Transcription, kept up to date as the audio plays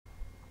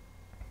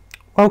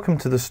Welcome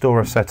to the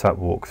Stora setup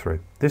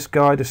walkthrough. This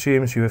guide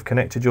assumes you have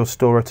connected your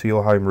Stora to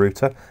your home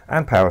router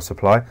and power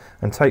supply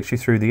and takes you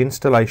through the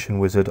installation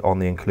wizard on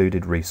the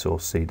included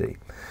resource CD.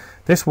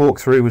 This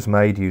walkthrough was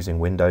made using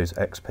Windows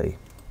XP.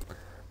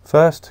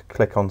 First,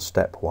 click on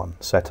Step 1,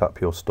 Set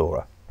up your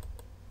Stora.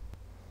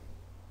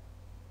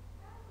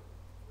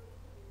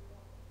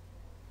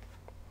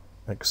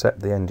 Accept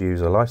the end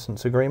user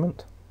license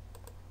agreement.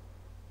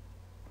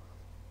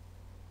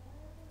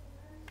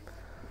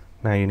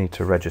 Now you need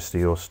to register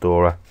your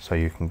Stora so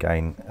you can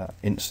gain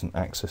instant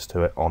access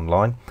to it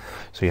online.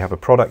 So you have a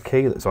product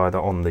key that's either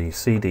on the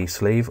CD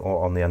sleeve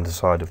or on the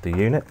underside of the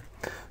unit.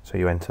 So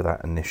you enter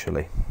that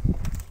initially.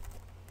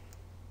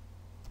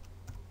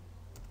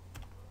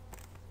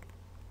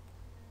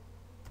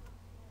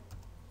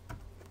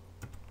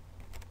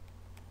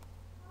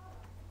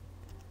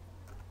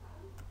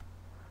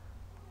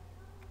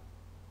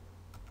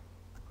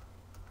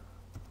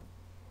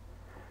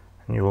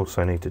 You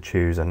also need to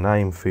choose a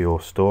name for your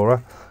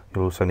Stora.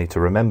 You also need to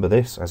remember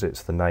this, as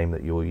it's the name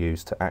that you'll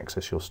use to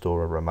access your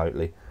Stora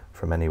remotely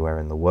from anywhere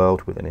in the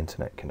world with an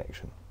internet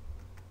connection.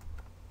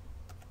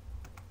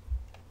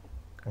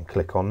 And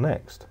click on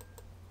Next.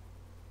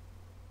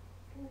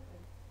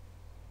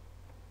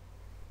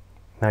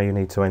 Now you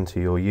need to enter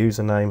your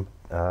username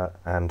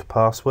and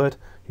password.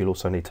 You'll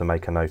also need to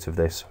make a note of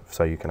this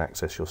so you can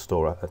access your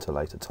Stora at a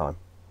later time.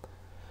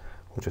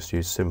 We'll just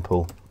use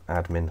simple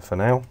admin for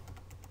now.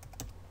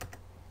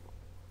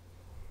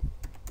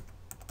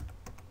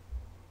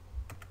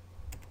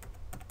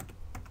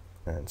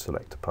 And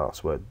select a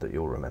password that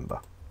you'll remember.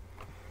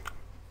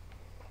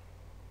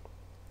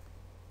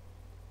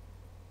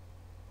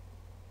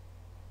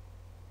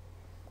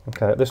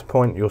 Okay, at this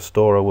point your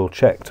Stora will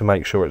check to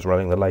make sure it's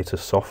running the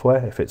latest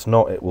software. If it's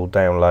not, it will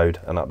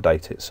download and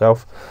update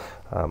itself.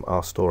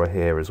 Our Stora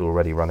here is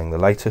already running the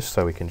latest,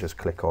 so we can just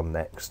click on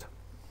Next.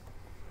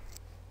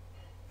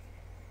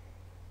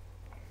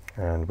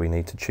 And we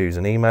need to choose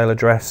an email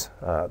address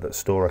that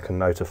Stora can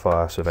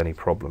notify us of any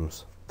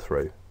problems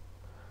through.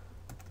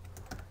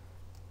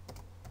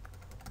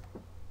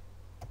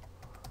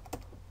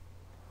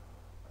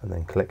 And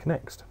then click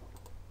Next.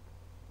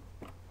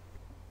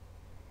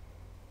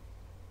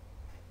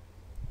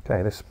 Okay,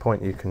 at this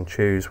point you can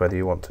choose whether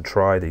you want to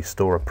try the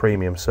Stora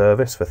Premium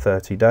service for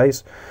 30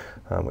 days,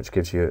 which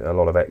gives you a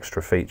lot of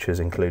extra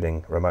features,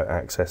 including remote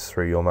access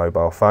through your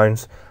mobile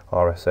phones,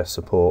 RSS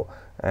support,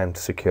 and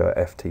secure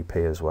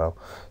FTP as well.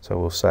 So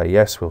we'll say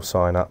yes, we'll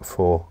sign up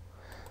for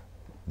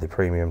the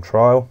premium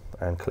trial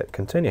and click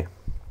Continue.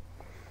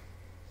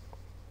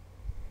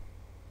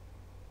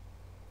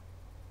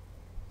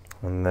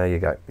 And there you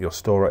go, your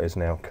Stora is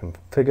now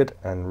configured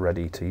and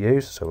ready to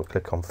use, so we'll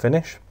click on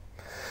Finish.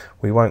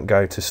 We won't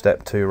go to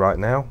step 2 right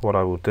now. What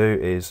I will do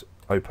is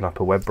open up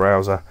a web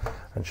browser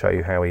and show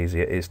you how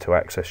easy it is to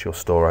access your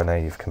Stora now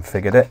you've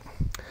configured it.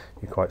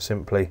 You quite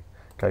simply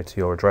go to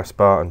your address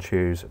bar and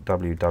choose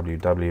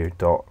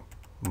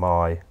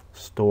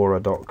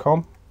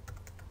www.mystora.com.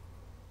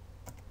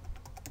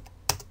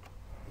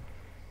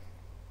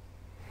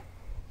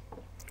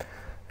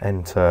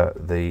 Enter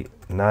the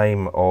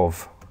name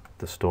of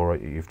the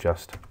Stora you've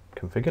just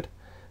configured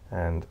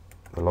and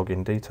the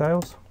login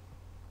details.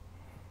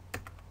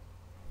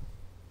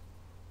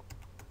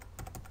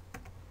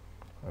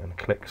 And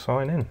click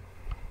Sign In.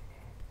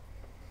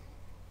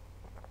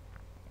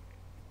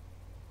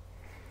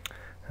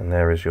 And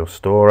there is your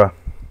Stora,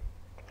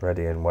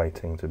 ready and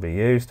waiting to be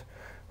used.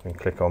 You can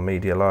click on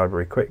Media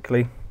Library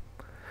quickly,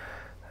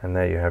 and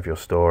there you have your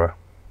Stora,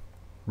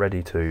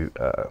 ready to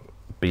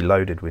be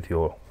loaded with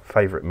your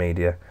favourite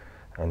media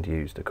and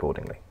used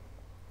accordingly.